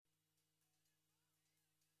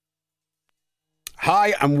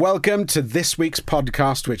Hi and welcome to this week's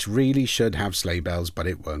podcast, which really should have sleigh bells, but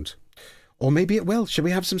it won't. Or maybe it will. Should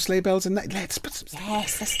we have some sleigh bells in there? Let's put some...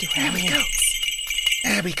 Yes, let's do it. There we go.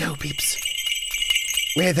 There we go, peeps.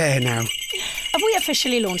 We're there now. Have we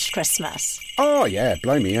officially launched Christmas? Oh, yeah,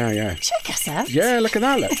 blimey, yeah. Check us out. Yeah, look at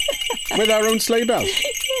that, look. With our own sleigh bells.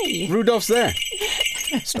 Yay. Rudolph's there.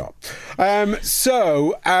 Stop.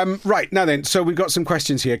 Right, now then, so we've got some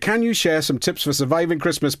questions here. Can you share some tips for surviving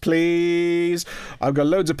Christmas, please? I've got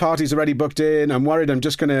loads of parties already booked in. I'm worried I'm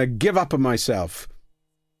just going to give up on myself.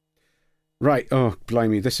 Right. Oh,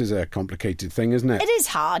 blimey, this is a complicated thing, isn't it? It is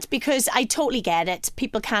hard because I totally get it.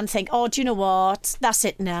 People can think, oh, do you know what? That's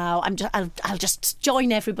it now. I'll just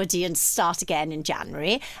join everybody and start again in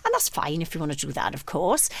January. And that's fine if you want to do that, of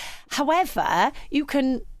course. However, you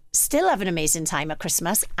can still have an amazing time at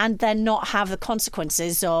Christmas and then not have the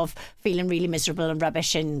consequences of feeling really miserable and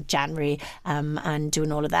rubbish in January and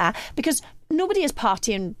doing all of that, because nobody is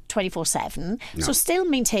partying 24/7. No. So still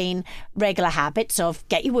maintain regular habits of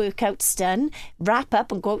get your workouts done, wrap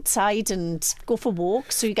up and go outside and go for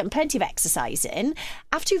walks, so you're getting plenty of exercise in.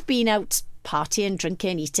 After you've been out partying,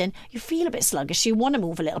 drinking, eating, you feel a bit sluggish, you want to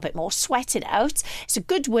move a little bit more, sweat it out. It's a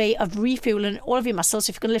good way of refueling all of your muscles.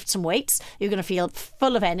 If you're going to lift some weights, you're going to feel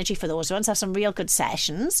full of energy for those ones. Have some real good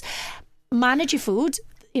sessions. Manage your food.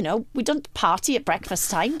 You know, we don't party at breakfast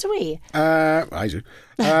time, do we? I do.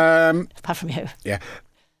 Apart from you. Yeah.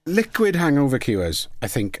 Liquid hangover cures, I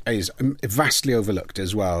think, is vastly overlooked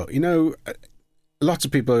as well. You know, lots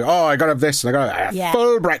of people, I got to have this and I got to have a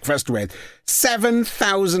full breakfast with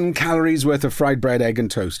 7,000 calories worth of fried bread, egg and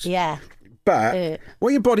toast. Yeah. But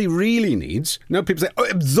what your body really needs, people say,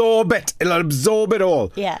 absorb it. It'll absorb it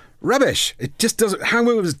all. Yeah. Rubbish. It just doesn't,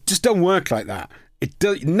 hangovers just don't work like that.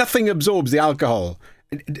 Nothing absorbs the alcohol.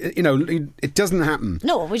 It doesn't happen.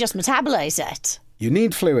 No, we just metabolise it. You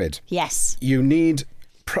need fluid. Yes. You need...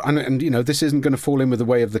 And this isn't going to fall in with the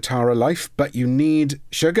way of the Tara life, but you need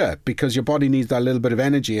sugar because your body needs that little bit of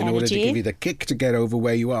energy in order to give you the kick to get over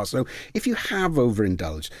where you are. So if you have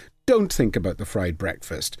overindulged, don't think about the fried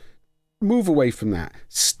breakfast. Move away from that.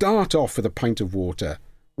 Start off with a pint of water.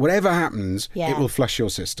 Whatever happens, it will flush your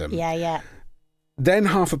system. Yeah. Then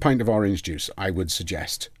half a pint of orange juice, I would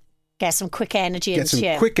suggest. Get some quick energy into you.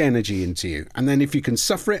 Get some quick energy into you. And then if you can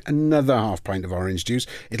suffer it, another half pint of orange juice.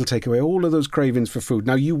 It'll take away all of those cravings for food.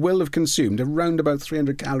 Now, you will have consumed around about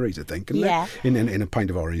 300 calories, I think, in a pint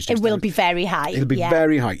of orange juice. It will be very high. It'll be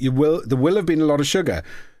very high. There will have been a lot of sugar.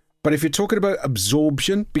 But if you're talking about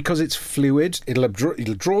absorption, because it's fluid, it'll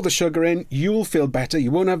draw the sugar in. You'll feel better. You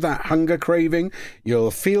won't have that hunger craving. You'll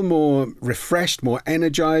feel more refreshed, more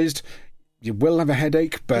energized. You will have a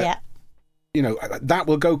headache, but... that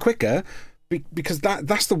will go quicker because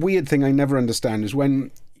that's the weird thing I never understand is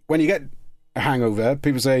when you get a hangover,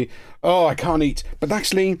 people say, oh, I can't eat. But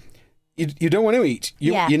actually, you don't want to eat.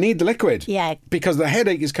 You need the liquid because the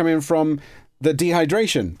headache is coming from the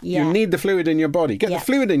dehydration. Yeah. You need the fluid in your body. Get the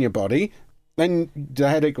fluid in your body, then the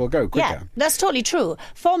headache will go quicker. Yeah, that's totally true.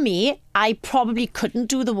 For me, I probably couldn't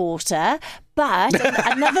do the water, but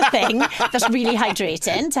another thing that's really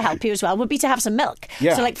hydrating to help you as well would be to have some milk.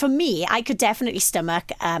 Yeah. So for me, I could definitely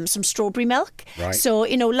stomach some strawberry milk. Right. So,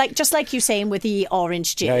 just like you're saying with the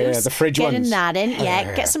orange juice. Yeah, the fridge ones. Getting that in,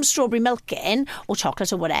 get some strawberry milk in or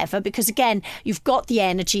chocolate or whatever, because again, you've got the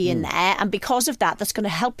energy in there, and because of that, that's going to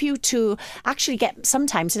help you to actually get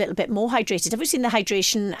sometimes a little bit more hydrated. Have you seen the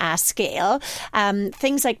hydration scale?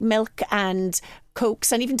 Things like milk and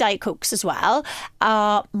Cokes and even Diet Cokes as well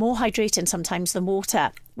are more hydrating sometimes than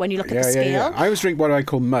water when you look at the scale. Yeah. I always drink what I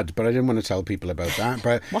call mud, but I didn't want to tell people about that.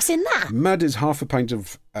 But what's in that? Mud is half a pint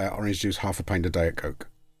of orange juice, half a pint of Diet Coke.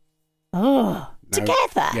 Oh,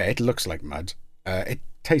 together? Yeah, it looks like mud. It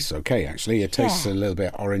tastes okay, actually. It tastes a little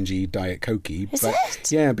bit orangey, Diet Cokey. Is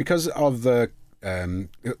it? Yeah, because of the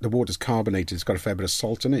water's carbonated, it's got a fair bit of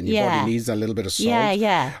salt in it, and your body needs a little bit of salt.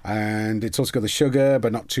 Yeah. And it's also got the sugar,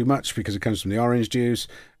 but not too much because it comes from the orange juice.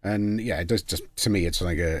 And it does just, to me, it's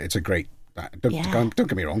a great. Don't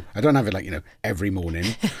get me wrong, I don't have it every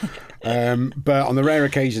morning, but on the rare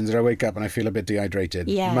occasions that I wake up and I feel a bit dehydrated,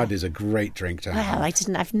 mud is a great drink to have.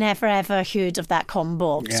 Well, I've never ever heard of that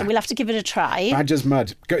combo, so we'll have to give it a try. Badger's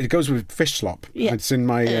mud, it goes with fish slop. It's in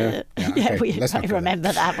my I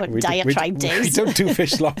remember that with diatribe days. We don't do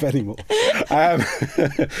fish slop anymore. I'm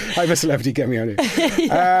a celebrity, get me out of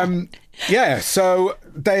here. So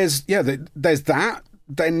there's that.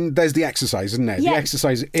 then there's the exercise, isn't there? Yeah, the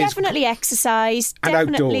exercise is definitely exercise. And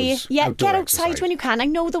Definitely, outdoors. yeah. Outdoor Get outside exercise. when you can. I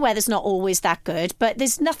know the weather's not always that good, but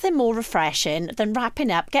there's nothing more refreshing than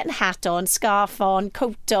wrapping up, getting a hat on, scarf on,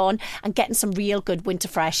 coat on, and getting some real good winter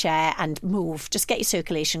fresh air and move. Just get your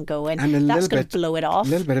circulation going. And That's going to blow it off. A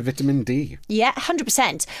little bit of vitamin D. Yeah,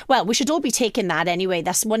 100%. Well, we should all be taking that anyway.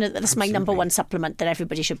 That's my number one supplement that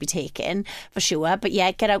everybody should be taking for sure. But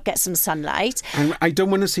yeah, get out, get some sunlight. And I don't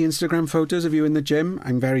want to see Instagram photos of you in the gym.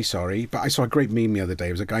 I'm very sorry, but I saw a great meme the other day.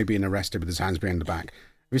 It was a guy being arrested with his hands behind the back.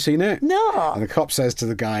 Have you seen it? No. And the cop says to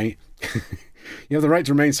the guy, "You have the right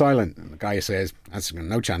to remain silent." And the guy says, "That's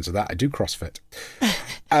no chance of that. I do CrossFit."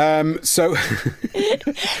 So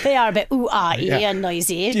They are a bit and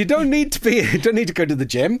noisy. you don't need to go to the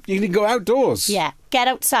gym. You can go outdoors. Yeah, get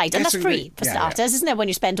outside. And Yes, that's free for starters, isn't it? When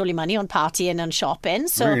you spend all your money on partying and shopping.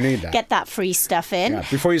 So Really need that. get that free stuff in. Yeah,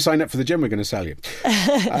 before you sign up for the gym, we're going to sell you.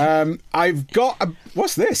 I've got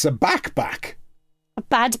what's this? A backpack. A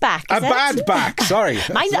bad back, is A it? bad back. Sorry.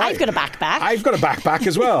 Mine, I've got a backpack. I've got a backpack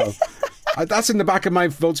as well. That's in the back of my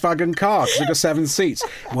Volkswagen car because I've got 7 seats.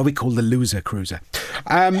 What we call the loser cruiser.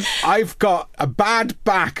 I've got a bad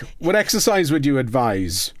back. What exercise would you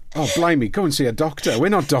advise? Oh, blimey, go and see a doctor. We're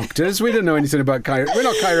not doctors. We don't know anything about we're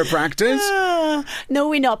not chiropractors. No,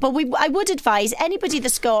 we're not. But I would advise anybody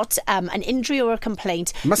that's got an injury or a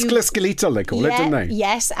complaint. Musculoskeletal, they call it, don't they?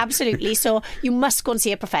 Yes, absolutely. So you must go and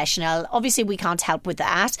see a professional. Obviously, we can't help with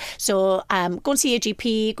that. So go and see a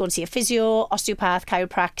GP, go and see a physio, osteopath,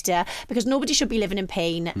 chiropractor, because nobody should be living in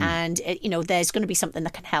pain. And, there's going to be something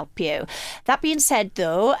that can help you. That being said,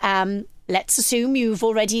 though, let's assume you've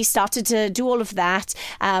already started to do all of that,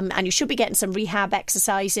 and you should be getting some rehab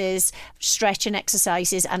exercises, stretching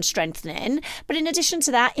exercises and strengthening. But in addition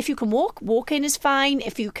to that, if you can walking is fine.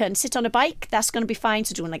 If you can sit on a bike, that's going to be fine.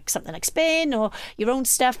 So doing like something like spin or your own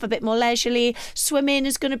stuff a bit more leisurely. Swimming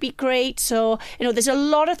is going to be great. So, there's a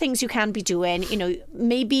lot of things you can be doing.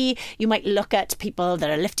 Maybe you might look at people that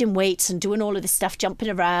are lifting weights and doing all of this stuff, jumping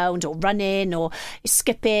around or running or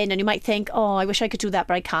skipping, and you might think, oh, I wish I could do that,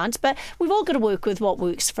 but I can't. But we've all got to work with what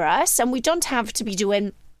works for us, and we don't have to be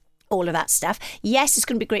doing all of that stuff. Yes, it's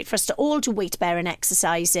going to be great for us to all do weight-bearing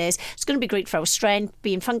exercises. It's going to be great for our strength,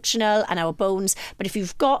 being functional, and our bones. But if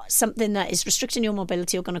you've got something that is restricting your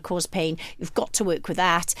mobility or going to cause pain, you've got to work with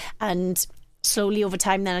that. And slowly over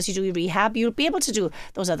time then, as you do your rehab, you'll be able to do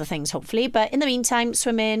those other things, hopefully. But in the meantime,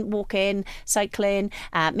 swimming, walking, cycling,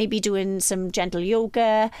 maybe doing some gentle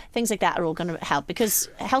yoga, things like that are all going to help, because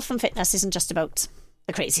health and fitness isn't just about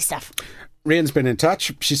the crazy stuff. Rian's been in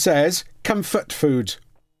touch. She says, comfort food.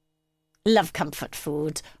 Love comfort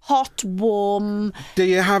food. Hot, warm. Do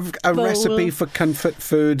you have a bowl. recipe for comfort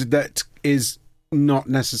food that is not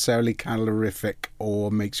necessarily calorific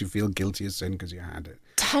or makes you feel guilty as sin because you had it?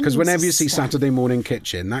 Because whenever you see Saturday Morning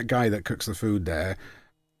Kitchen, that guy that cooks the food there,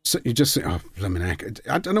 so you just think, oh, blimmin' heck.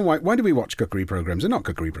 I don't know why. Why do we watch cookery programs? They're not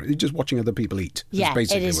cookery programs. You're just watching other people eat. Yeah,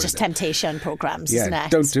 it is what just temptation programs, yeah, isn't it?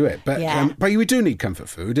 don't do it. But we do need comfort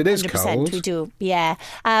food. It is 100% cold. we do, yeah.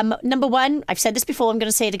 Number one, I've said this before, I'm going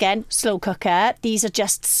to say it again, slow cooker. These are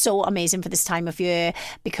just so amazing for this time of year,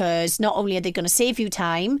 because not only are they going to save you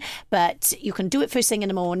time, but you can do it first thing in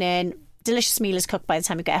the morning. Delicious meal is cooked by the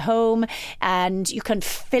time you get home, and you can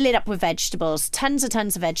fill it up with vegetables, tons of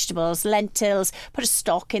vegetables, lentils, put a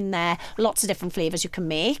stock in there, lots of different flavours you can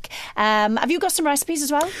make. Have you got some recipes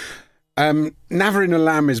as well? Navarin of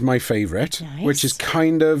lamb is my favourite, Nice. which is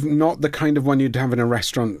kind of not the kind of one you'd have in a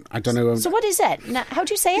restaurant. I don't know. So what is it? How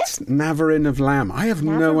do you say it? Navarin of lamb. I have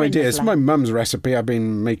no Navarin idea. of It's lamb. my mum's recipe. I've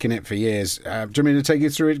been making it for years. Do you want me to take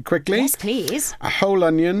you through it quickly? Yes, please. A whole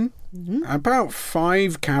onion, about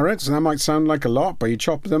 5 carrots, and that might sound like a lot, but you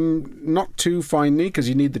chop them not too finely because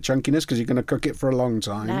you need the chunkiness because you're going to cook it for a long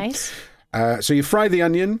time. Nice. So you fry the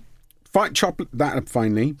onion, chop that up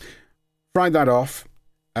finely, fry that off.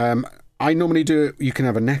 I normally do it, you can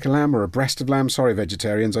have a neck of lamb or a breast of lamb. Sorry,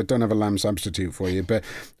 vegetarians, I don't have a lamb substitute for you, but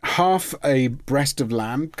half a breast of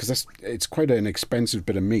lamb, because it's quite an expensive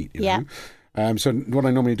bit of meat, you know. So what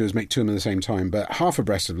I normally do is make 2 of them at the same time, but half a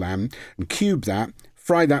breast of lamb, and cube that,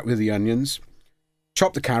 fry that with the onions,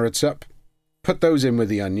 chop the carrots up, put those in with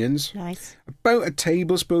the onions. Nice. About a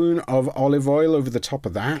tablespoon of olive oil over the top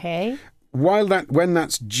of that. Okay. When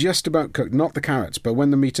that's just about cooked, not the carrots, but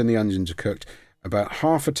when the meat and the onions are cooked, about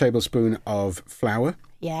half a tablespoon of flour.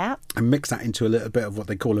 Yeah. And mix that into a little bit of what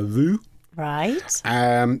they call a roux. Right.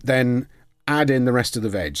 Then add in the rest of the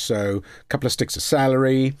veg. So a couple of sticks of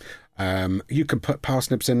celery. You can put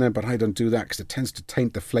parsnips in there, but I don't do that because it tends to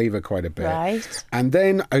taint the flavour quite a bit. Right. And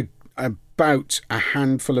then about a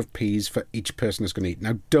handful of peas for each person that's going to eat.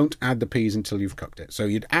 Now, don't add the peas until you've cooked it. So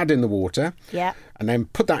you'd add in the water, and then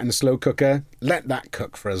put that in the slow cooker. Let that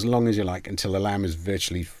cook for as long as you like until the lamb is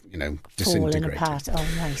virtually, disintegrated. Falling apart. Oh,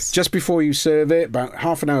 nice. Just before you serve it, about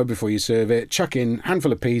half an hour before you serve it, chuck in a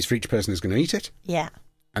handful of peas for each person that's going to eat it. Yeah.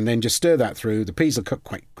 And then just stir that through. The peas will cook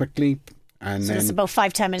quite quickly. And so then it's about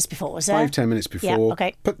 5-10 minutes before, is it? 5-10 minutes before. Yeah,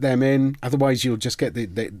 okay. Put them in. Otherwise, you'll just get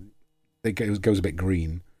it goes a bit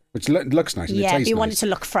green. Which looks nice and it tastes nice. You want it to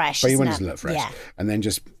look fresh. But you want it to look fresh. Yeah. And then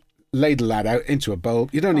just ladle that out into a bowl.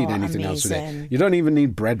 You don't need anything else with it. You don't even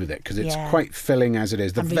need bread with it because it's quite filling as it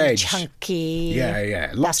is. The and veg. Really chunky.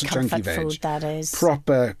 Yeah. Lots of chunky veg. Food, that is.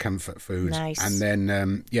 Proper comfort food. Nice. And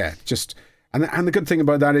then, just... And the good thing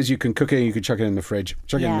about that is you can cook it, you can chuck it in the fridge,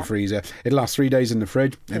 chuck it in the freezer. It'll last 3 days in the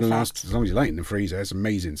fridge. It'll last as long as you like in the freezer. It's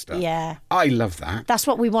amazing stuff. Yeah. I love that. That's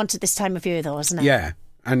what we want at this time of year, though, isn't it? Yeah.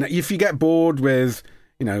 And if you get bored with,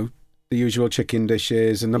 the usual chicken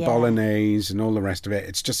dishes and the bolognese and all the rest of it,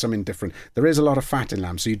 it's just something different. There is a lot of fat in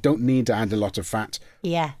lamb, so you don't need to add a lot of fat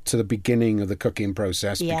to the beginning of the cooking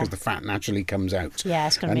process because the fat naturally comes out. Yeah,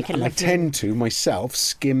 it's going to make it lovely. I tend to, myself,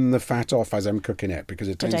 skim the fat off as I'm cooking it because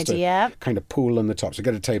it tends to kind of pool on the top. So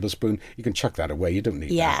get a tablespoon, you can chuck that away. You don't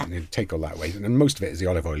need that. And you take all that away. And most of it is the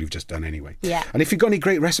olive oil you've just done anyway. Yeah. And if you've got any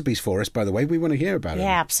great recipes for us, by the way, we want to hear about it.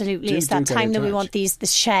 Yeah, absolutely. It's that time that we want this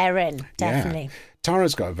sharing, definitely. Yeah.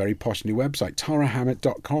 Tara's got a very posh new website,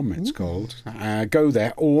 tarahammett.com it's called. Go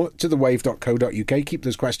there or to thewave.co.uk. Keep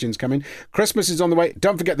those questions coming. Christmas is on the way.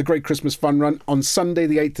 Don't forget the Great Christmas Fun Run on Sunday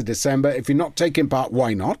the 8th of December. If you're not taking part,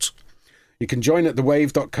 why not? You can join at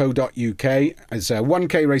thewave.co.uk. It's a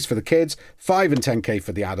 1K race for the kids, 5 and 10K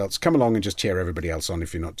for the adults. Come along and just cheer everybody else on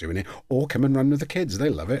if you're not doing it. Or come and run with the kids. They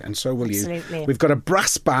love it and so will you. We've got a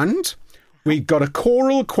brass band. We've got a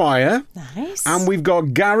choral choir. Nice. And we've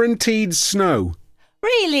got guaranteed snow.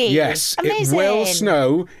 Really? Yes, amazing. It will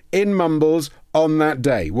snow in Mumbles on that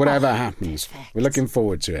day, whatever happens. Perfect. We're looking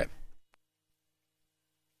forward to it.